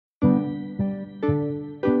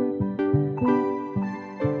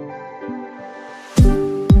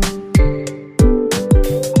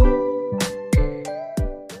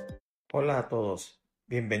todos,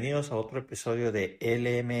 bienvenidos a otro episodio de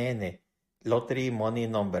LMN, Lottery Money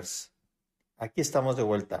Numbers. Aquí estamos de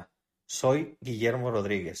vuelta. Soy Guillermo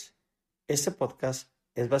Rodríguez. Este podcast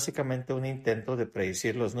es básicamente un intento de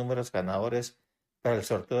predecir los números ganadores para el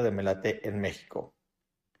sorteo de Melate en México.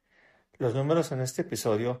 Los números en este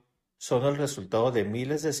episodio son el resultado de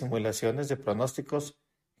miles de simulaciones de pronósticos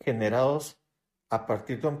generados a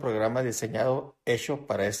partir de un programa diseñado hecho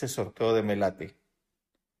para este sorteo de Melate.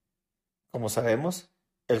 Como sabemos,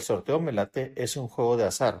 el sorteo Melate es un juego de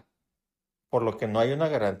azar, por lo que no hay una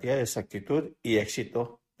garantía de exactitud y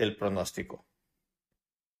éxito del pronóstico.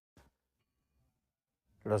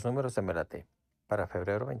 Los números de Melate para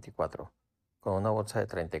febrero 24, con una bolsa de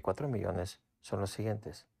 34 millones, son los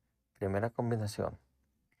siguientes. Primera combinación: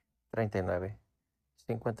 39,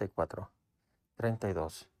 54,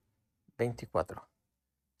 32, 24,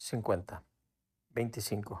 50,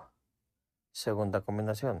 25. Segunda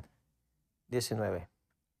combinación: 19,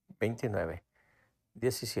 29,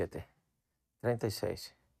 17,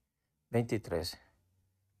 36, 23,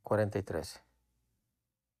 43.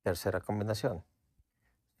 Tercera combinación: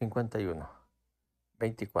 51,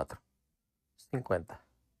 24, 50,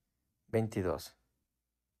 22,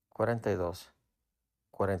 42,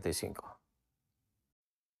 45.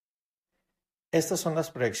 Estas son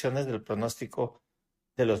las proyecciones del pronóstico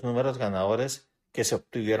de los números ganadores que se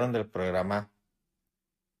obtuvieron del programa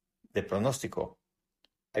de pronóstico.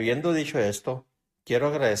 Habiendo dicho esto, quiero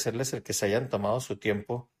agradecerles el que se hayan tomado su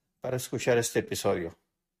tiempo para escuchar este episodio.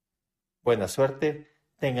 Buena suerte,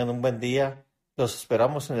 tengan un buen día, los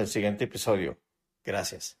esperamos en el siguiente episodio.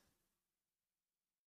 Gracias.